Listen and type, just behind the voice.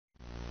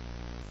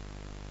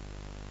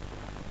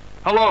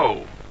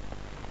Hello,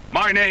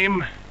 my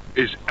name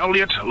is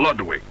Elliot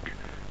Ludwig.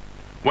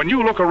 When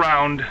you look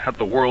around at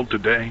the world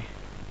today,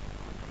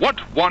 what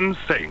one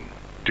thing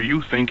do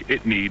you think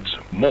it needs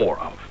more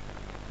of?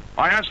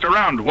 I asked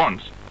around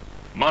once.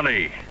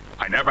 Money,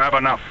 I never have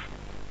enough.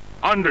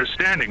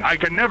 Understanding, I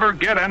can never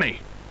get any.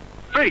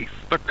 Faith,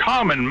 the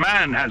common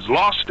man has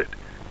lost it.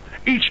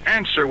 Each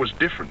answer was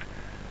different,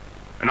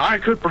 and I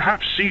could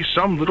perhaps see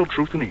some little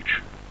truth in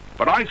each.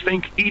 But I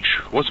think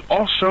each was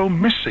also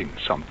missing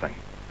something.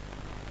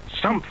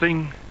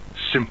 Something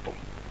simple.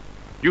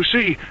 You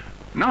see,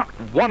 not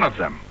one of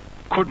them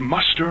could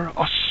muster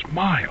a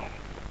smile.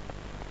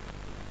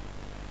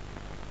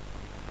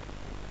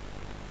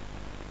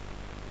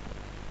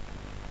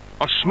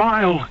 A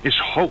smile is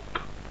hope.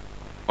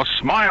 A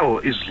smile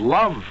is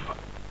love.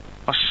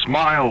 A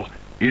smile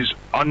is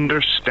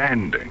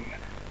understanding.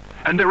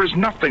 And there is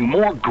nothing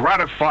more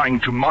gratifying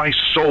to my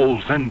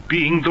soul than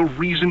being the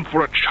reason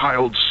for a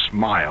child's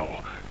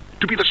smile,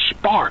 to be the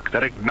spark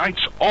that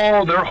ignites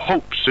all their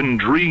hopes and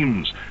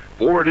dreams,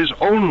 for it is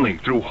only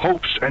through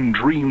hopes and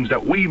dreams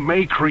that we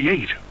may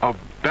create a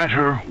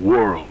better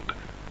world.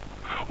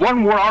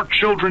 One where our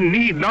children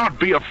need not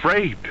be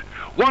afraid,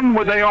 one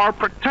where they are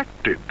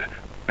protected.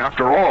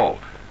 After all,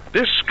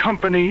 this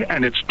company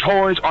and its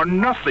toys are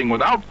nothing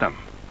without them.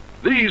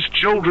 These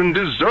children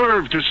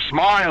deserve to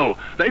smile,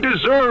 they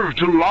deserve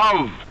to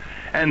love,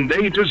 and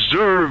they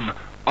deserve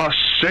a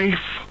safe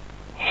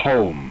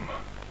home.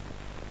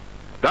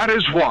 That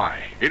is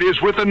why it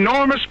is with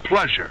enormous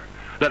pleasure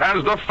that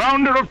as the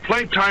founder of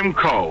Playtime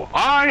Co.,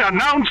 I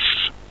announce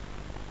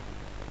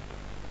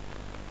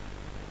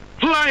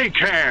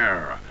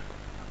Playcare,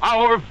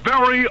 our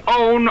very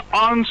own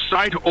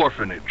on-site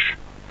orphanage.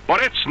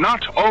 But it's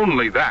not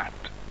only that.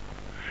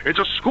 It's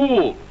a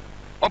school,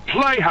 a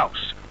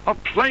playhouse, a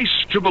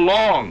place to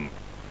belong,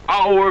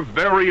 our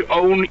very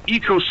own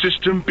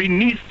ecosystem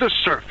beneath the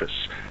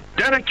surface,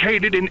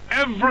 dedicated in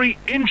every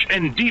inch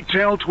and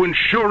detail to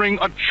ensuring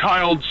a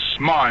child's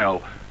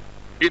smile.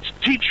 Its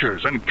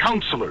teachers and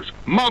counselors,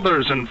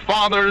 mothers and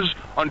fathers,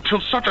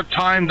 until such a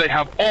time they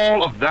have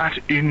all of that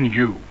in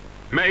you.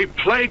 May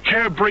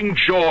Playcare bring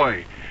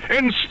joy,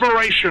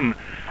 inspiration,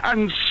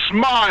 and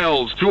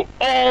smiles to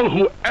all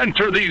who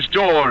enter these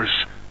doors.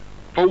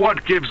 For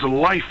what gives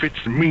life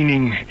its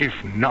meaning if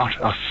not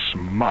a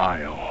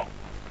smile?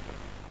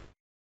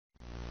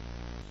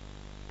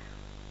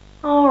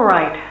 All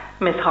right,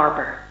 Miss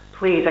Harper.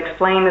 Please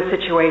explain the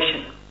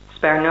situation.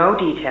 Spare no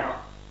detail.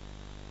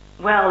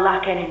 Well,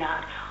 like any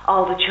night,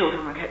 all the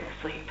children were getting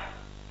to sleep.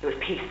 It was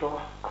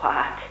peaceful,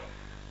 quiet.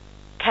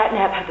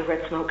 Catnap had the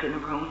red smoke in the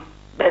room.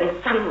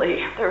 Then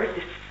suddenly, there was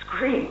this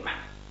scream.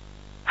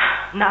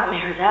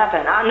 Nightmares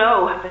happen, I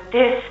know, but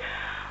this...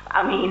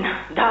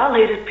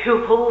 dilated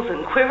pupils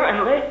and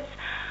quivering lips.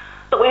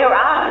 The way her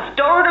eyes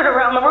darted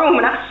around the room,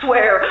 and I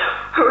swear,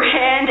 her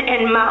hand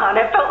in mine,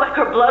 it felt like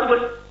her blood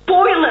was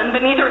boiling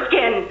beneath her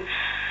skin.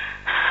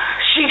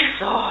 She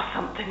saw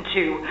something,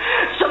 too.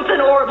 Something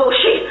horrible.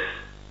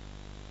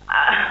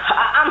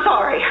 I'm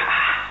sorry.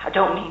 I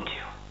don't mean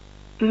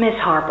to. Miss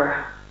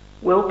Harper,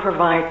 we'll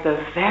provide the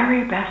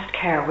very best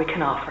care we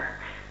can offer.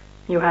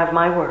 You have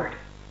my word.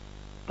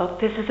 But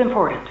this is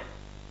important.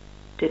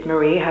 Did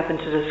Marie happen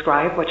to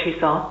describe what she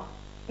saw?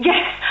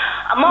 Yes,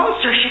 a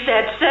monster, she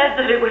said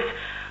that it was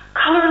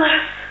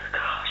colorless.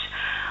 Gosh,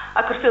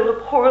 I could feel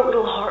the poor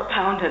little heart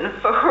pounding.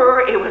 For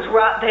her, it was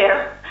right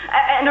there.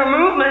 And her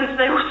movements,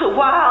 they were so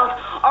wild.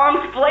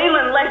 Arms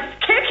flailing, legs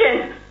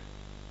kicking.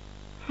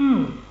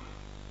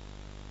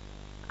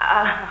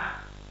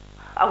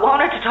 I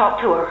wanted to talk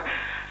to her,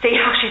 see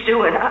how she's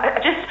doing.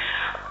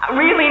 I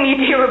really need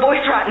to hear her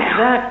voice right now.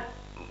 That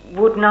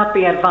would not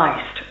be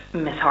advised,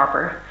 Miss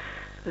Harper.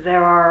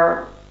 There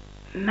are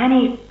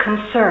many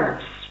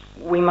concerns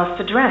we must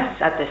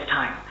address at this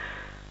time.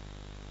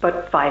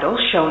 But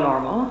vitals show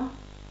normal,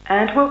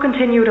 and we'll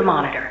continue to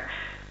monitor.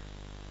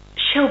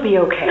 She'll be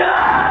okay.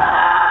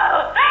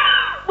 No!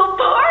 Well,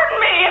 pardon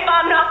me if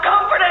I'm not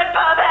comforted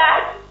by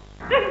that.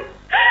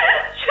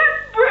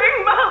 Just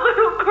bring my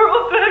little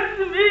girl back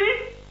to me.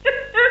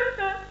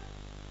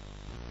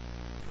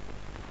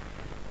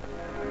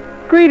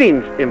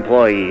 Greetings,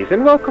 employees,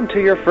 and welcome to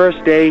your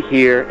first day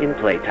here in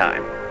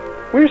Playtime.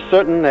 We're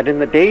certain that in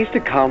the days to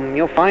come,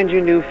 you'll find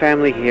your new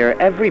family here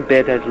every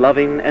bit as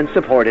loving and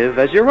supportive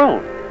as your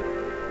own.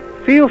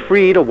 Feel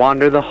free to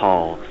wander the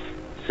halls,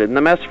 sit in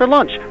the mess for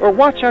lunch, or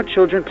watch our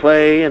children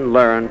play and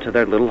learn to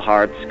their little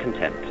hearts'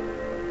 content.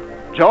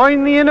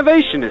 Join the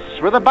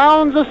innovationists where the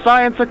bounds of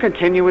science are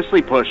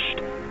continuously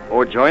pushed,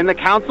 or join the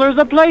counselors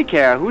of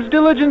Playcare whose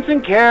diligence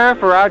and care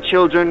for our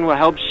children will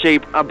help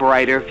shape a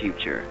brighter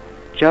future.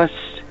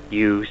 Just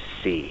you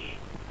see.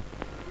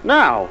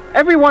 Now,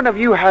 every one of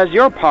you has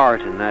your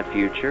part in that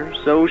future,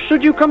 so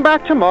should you come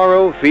back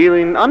tomorrow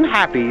feeling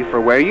unhappy for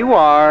where you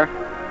are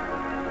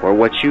or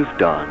what you've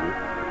done,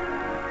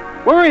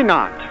 worry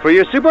not, for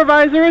your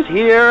supervisor is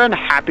here and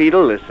happy to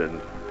listen.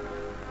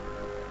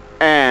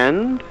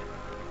 And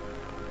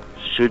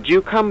should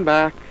you come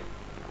back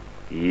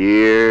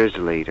years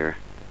later,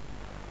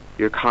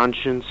 your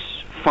conscience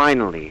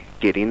finally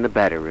getting the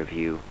better of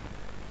you.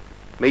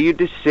 May you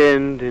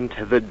descend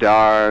into the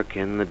dark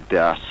and the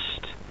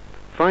dust,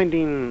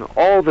 finding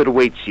all that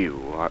awaits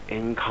you are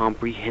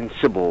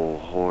incomprehensible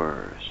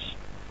horrors,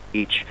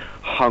 each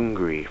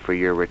hungry for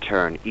your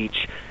return,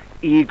 each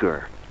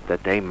eager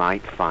that they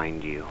might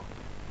find you.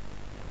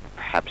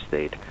 Perhaps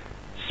they'd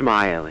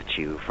smile at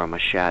you from a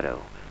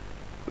shadow,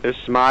 their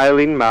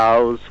smiling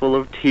mouths full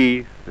of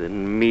teeth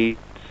and meat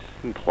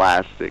and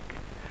plastic,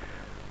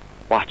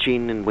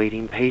 watching and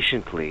waiting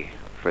patiently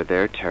for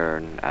their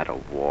turn at a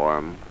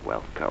warm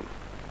welcome.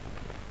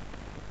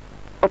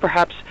 Or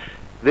perhaps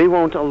they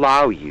won't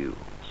allow you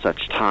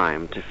such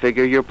time to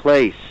figure your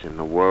place in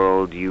the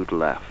world you'd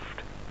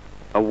left,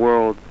 a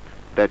world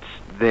that's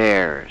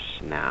theirs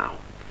now.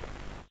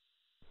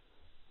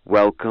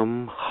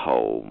 Welcome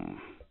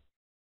home.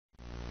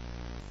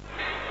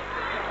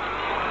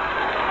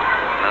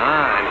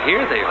 Ah, and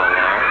here they all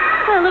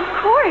are. Well, of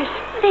course.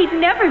 They'd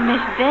never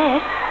miss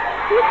this.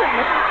 Listen,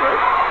 Mrs.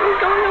 Brooks, we're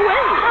going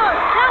away.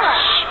 Tell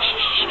us.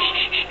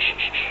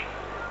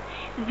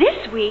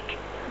 This week,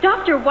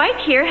 Dr. White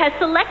here has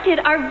selected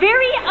our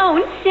very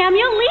own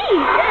Samuel Lee.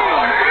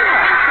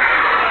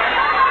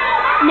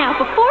 Now,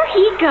 before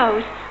he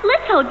goes,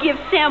 let's all give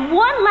Sam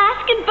one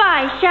last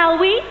goodbye, shall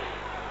we?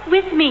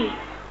 With me.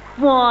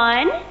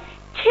 1,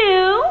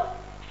 2,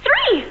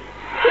 3.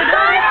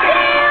 Goodbye,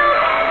 Sam!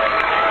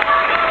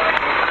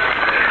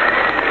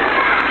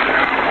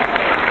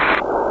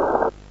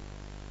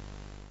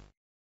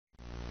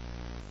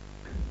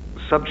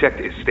 Subject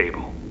is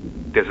stable.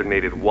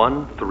 Designated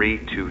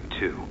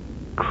 1322.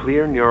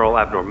 Clear neural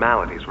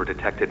abnormalities were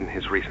detected in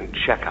his recent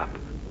checkup.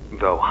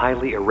 Though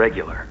highly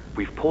irregular,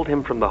 we've pulled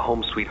him from the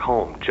home sweet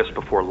home just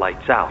before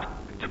lights out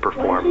to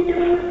perform. What is he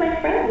doing with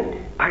my friend?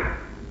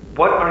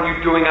 What are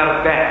you doing out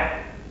of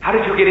bed? How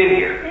did you get in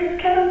here?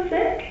 Is Kevin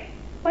sick?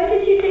 Why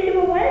did you take him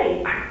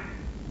away?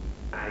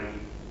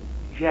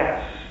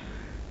 Yes.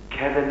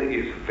 Kevin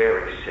is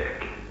very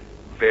sick.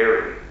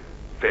 Very,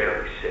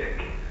 very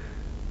sick.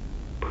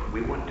 But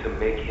we want to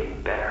make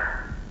him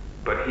better.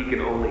 But he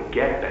can only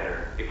get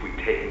better if we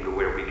take him to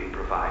where we can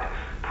provide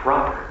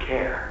proper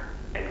care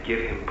and give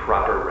him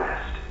proper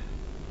rest.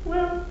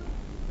 Well,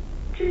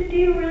 do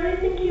you really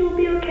think he will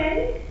be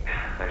okay?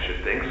 I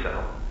should think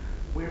so.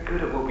 We're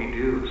good at what we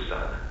do,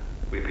 son.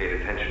 We paid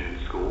attention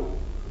in school,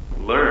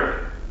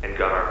 learned, and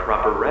got our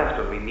proper rest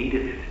when we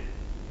needed it.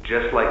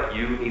 Just like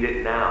you need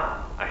it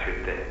now, I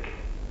should think.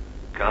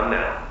 Come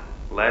now,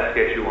 let's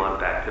get you on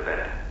back to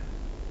bed.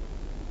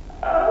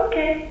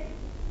 Okay.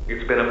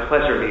 It's been a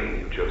pleasure meeting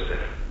you, Joseph.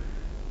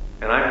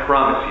 And I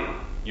promise you,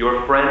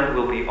 your friend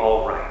will be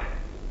all right.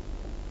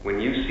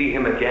 When you see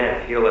him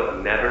again, he'll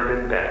have never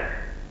been better.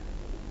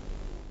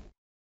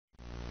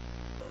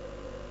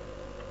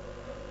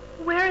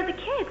 Where are the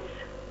kids?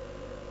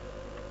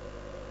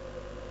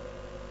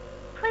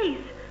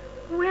 Please,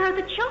 where are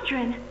the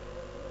children?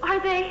 Are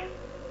they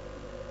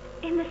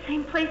in the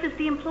same place as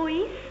the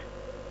employees?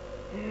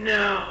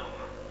 No.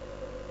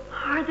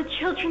 Are the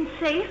children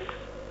safe?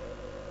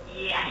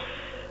 Yes.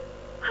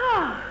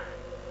 Oh.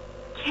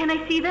 Can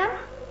I see them?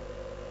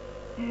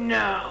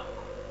 No.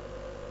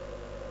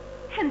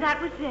 And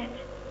that was it.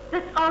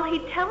 That's all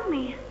he'd tell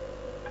me.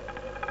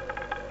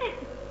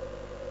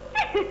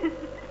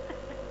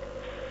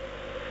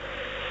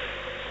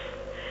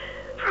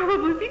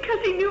 Probably because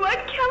he knew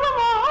I'd kill them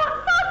all.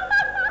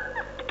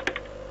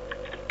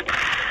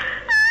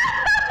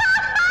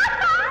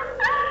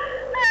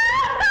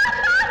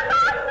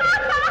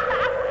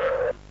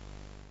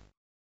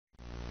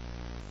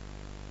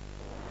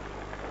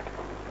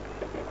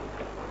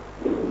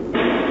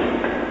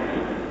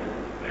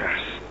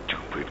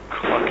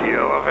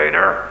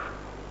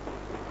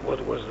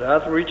 What was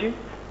that, Richie?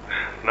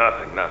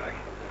 Nothing.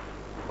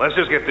 Let's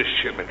just get this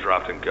shipment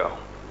dropped and go.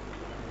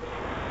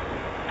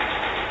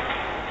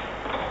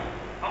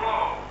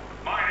 Hello,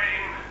 my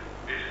name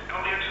is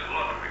Elliot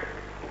Ludwig.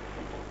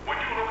 Would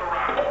you look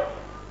around?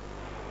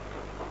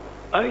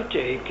 I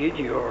take it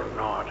you're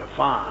not a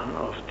fan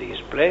of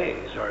these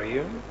plays, are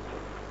you?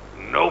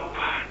 Nope,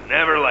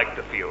 never liked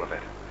the feel of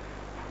it.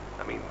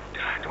 I mean,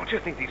 don't you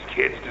think these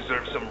kids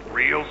deserve some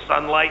real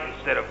sunlight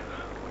instead of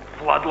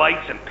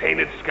floodlights and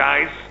painted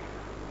skies?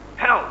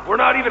 Hell, we're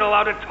not even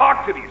allowed to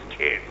talk to these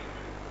kids.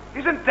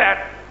 Isn't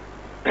that...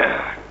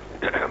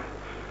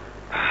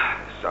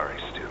 Sorry,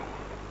 Stu.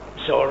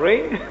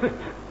 Sorry?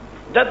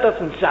 That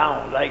doesn't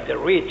sound like the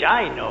Rich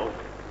I know.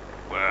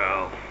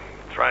 Well,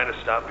 trying to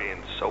stop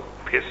being so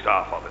pissed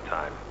off all the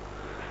time.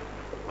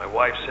 My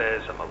wife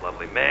says I'm a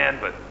lovely man,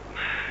 but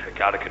I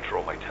gotta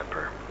control my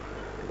temper.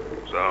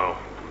 So,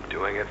 I'm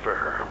doing it for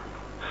her.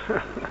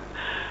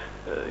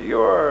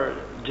 You're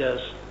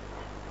just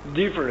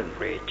different,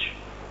 Rich.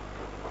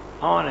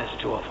 Honest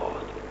to a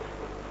fault.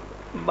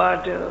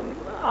 But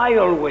I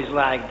always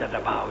liked that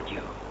about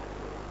you.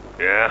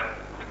 Yeah?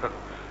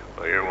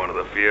 Well, you're one of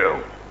the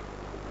few.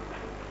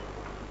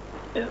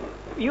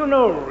 You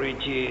know,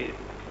 Richie,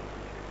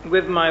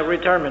 with my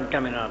retirement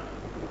coming up,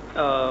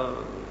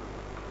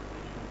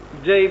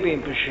 they've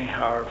been pushing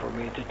hard for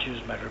me to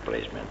choose my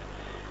replacement.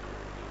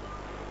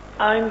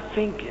 I'm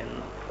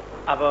thinking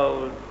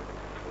about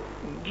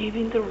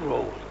giving the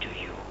role to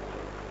you.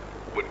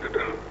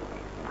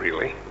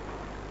 Really?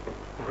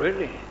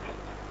 Really?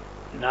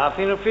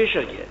 Nothing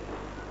official yet.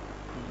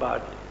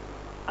 But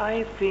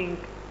I think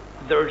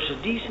there's a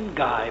decent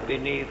guy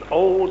beneath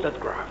all that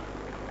graft.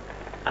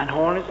 An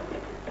honest,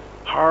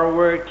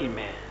 hard-working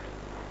man.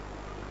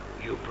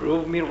 You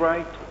prove me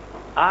right.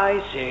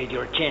 I say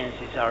your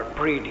chances are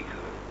pretty good.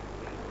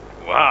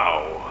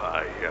 Wow,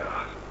 I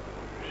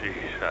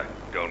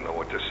don't know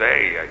what to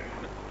say.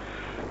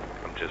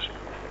 I'm just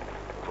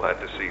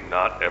glad to see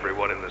not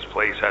everyone in this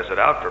place has it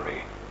out for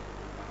me.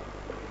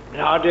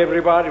 Not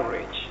everybody,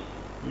 Rich.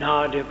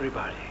 Not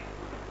everybody.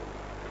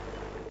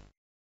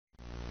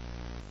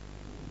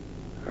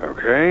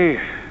 Okay,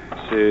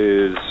 this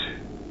is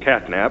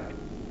Catnap,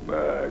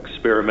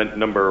 experiment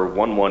number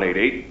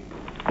 1188.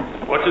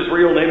 What's his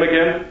real name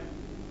again?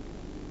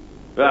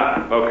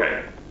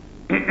 Okay.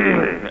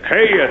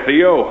 Hey,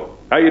 Theo.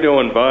 How you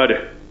doing, bud?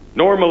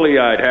 Normally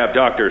I'd have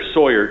Dr.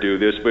 Sawyer do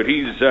this, but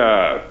he's,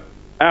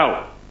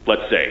 out,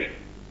 let's say.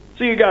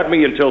 So you got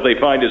me until they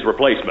find his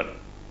replacement.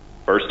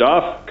 First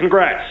off,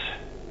 congrats.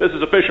 This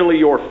is officially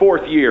your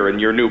 4th year in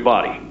your new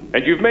body,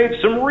 and you've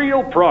made some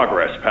real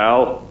progress,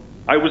 pal.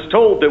 I was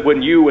told that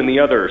when you and the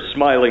other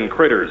smiling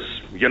critters,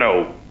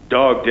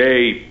 Dog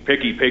Day,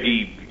 Picky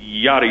Piggy,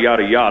 yada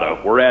yada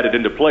yada, were added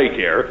into play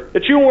care,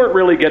 that you weren't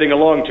really getting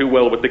along too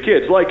well with the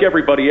kids like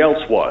everybody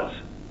else was.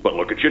 But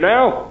look at you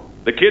now.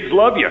 The kids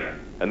love you.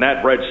 And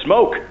that red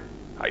smoke,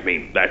 I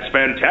mean, that's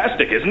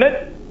fantastic, isn't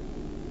it?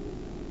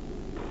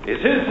 Is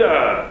his,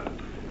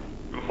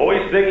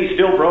 voice thingy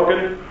still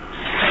broken?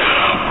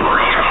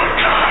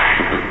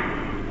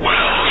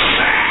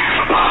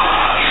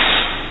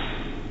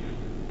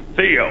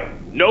 Theo,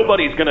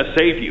 nobody's gonna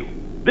save you.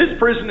 This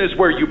prison is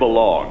where you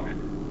belong.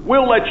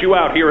 We'll let you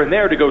out here and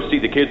there to go see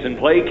the kids in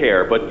play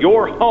care, but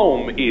your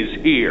home is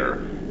here.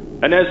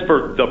 And as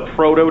for the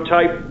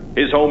prototype,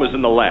 his home is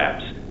in the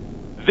labs.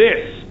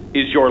 This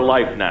is your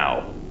life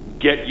now.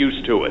 Get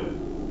used to it.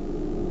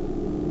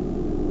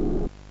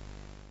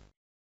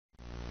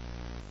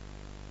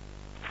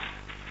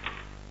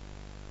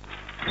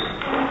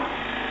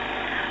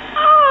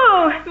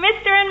 Oh,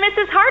 Mr. and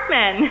Mrs.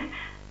 Hartman.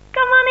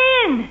 Come on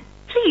in.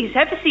 Please,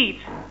 have a seat.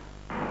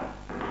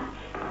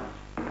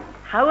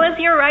 How was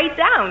your ride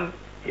down?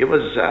 It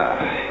was,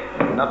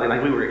 nothing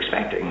like we were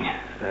expecting.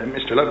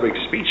 Mr. Ludwig's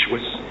speech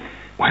was,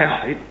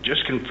 well, it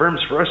just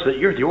confirms for us that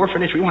you're the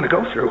orphanage we want to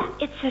go through.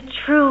 It's a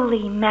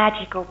truly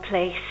magical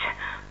place.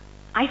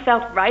 I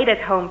felt right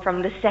at home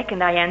from the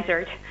second I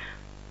entered.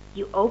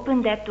 You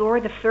open that door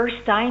the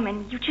first time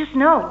and you just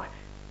know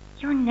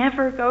you're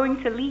never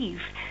going to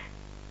leave.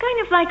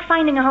 Kind of like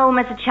finding a home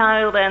as a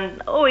child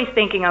and always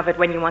thinking of it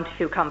when you want to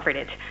feel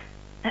comforted.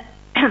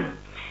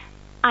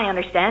 I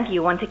understand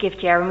you want to give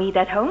Jeremy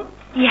that home?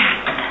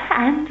 Yes,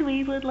 and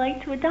we would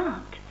like to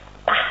adopt.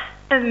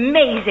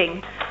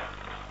 Amazing.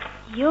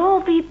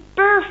 You'll be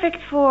perfect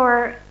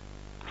for...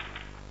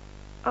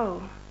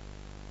 Oh.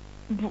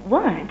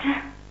 What?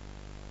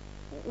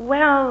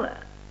 Well,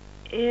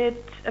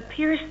 it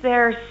appears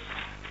there's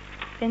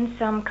been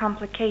some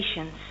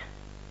complications.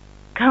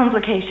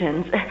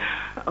 Complications?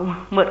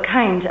 What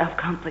kind of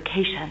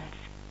complications?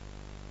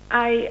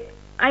 I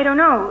don't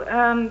know.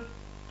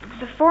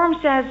 The form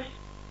says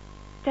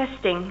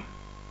testing.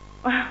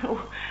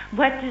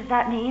 What does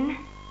that mean?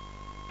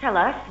 Tell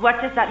us,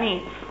 what does that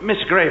mean?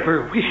 Miss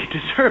Graper, we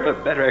deserve a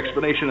better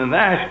explanation than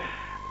that.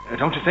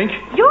 Don't you think?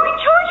 You're in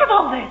charge of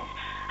all this.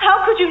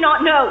 How could you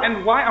not know?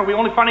 And why are we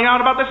only finding out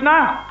about this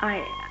now?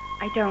 I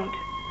don't.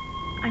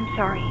 I'm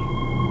sorry.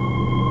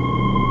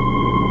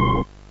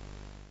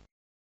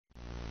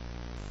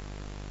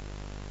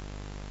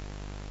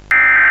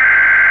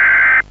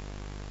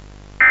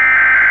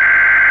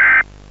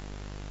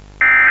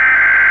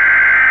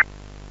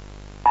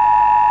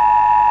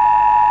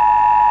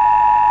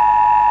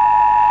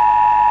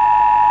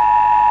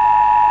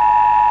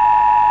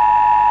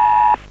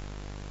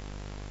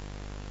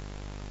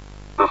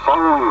 The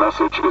following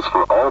message is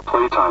for all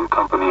Playtime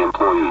Company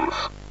employees.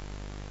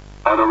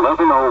 At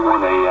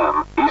 11:01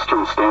 a.m.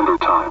 Eastern Standard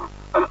Time,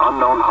 an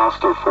unknown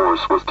hostile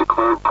force was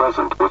declared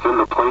present within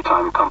the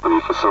Playtime Company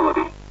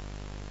facility.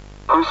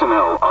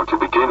 Personnel are to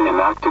begin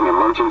enacting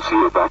emergency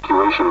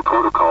evacuation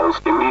protocols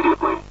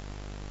immediately.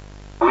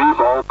 Leave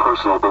all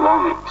personal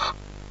belongings.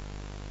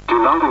 Do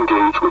not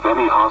engage with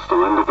any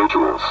hostile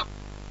individuals.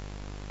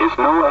 If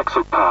no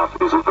exit path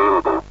is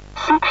available,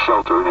 seek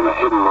shelter in a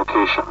hidden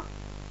location.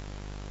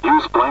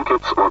 Use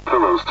blankets or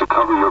pillows to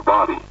cover your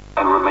body,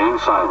 and remain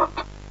silent.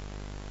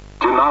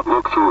 Do not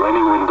look through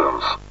any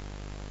windows.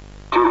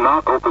 Do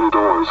not open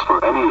doors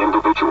for any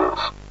individuals.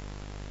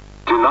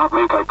 Do not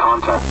make eye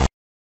contact.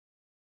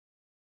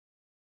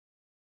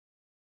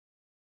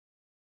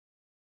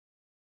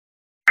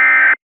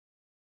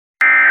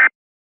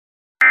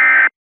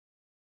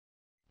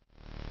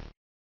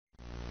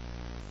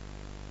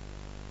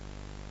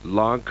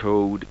 Log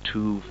code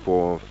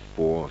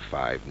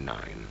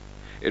 24459.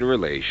 In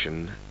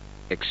relation,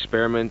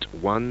 experiment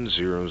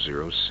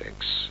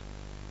 1006.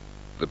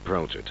 the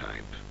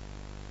prototype.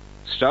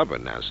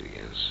 Stubborn as he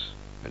is,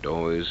 and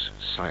always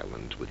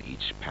silent with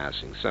each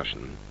passing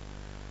session,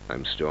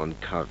 I'm still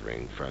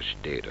uncovering fresh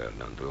data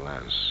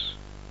nonetheless.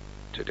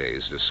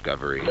 Today's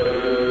discovery...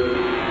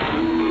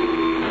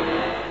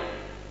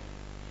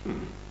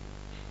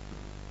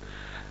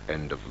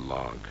 End of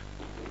log.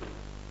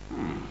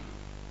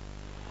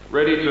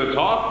 Ready to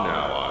talk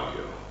now, are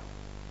you?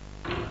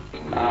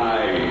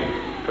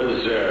 I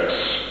possess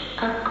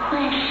A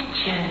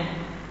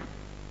question.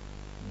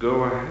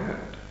 Go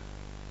ahead.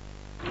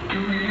 Do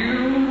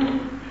you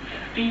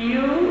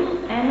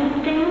feel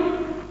anything?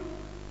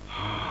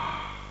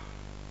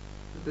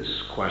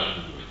 This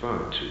question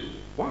referred to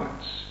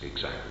what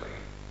exactly?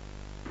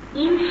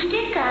 You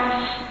stick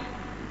us,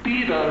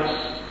 beat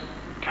us,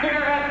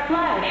 tear at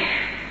flesh.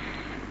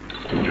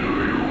 Do you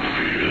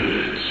feel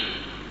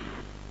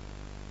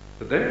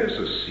it? There's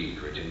a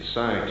secret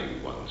inside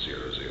you,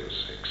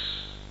 1006.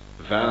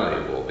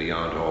 Valuable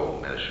beyond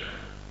all measure.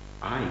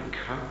 I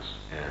cut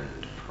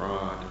and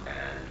prod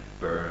and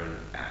burn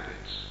at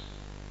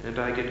it. And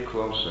I get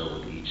closer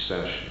with each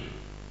session.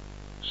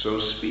 So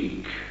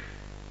speak.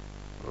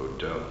 Or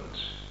don't.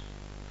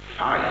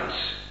 Fight.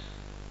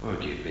 Or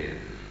give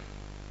in.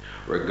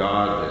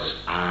 Regardless,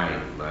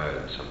 I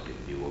learn something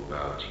new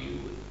about you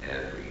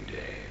every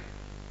day.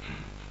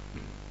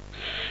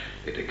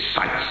 It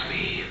excites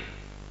me.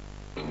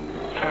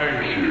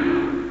 Thank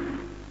you.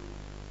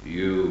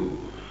 You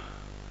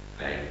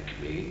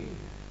thank me?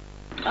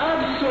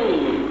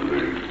 Absolutely.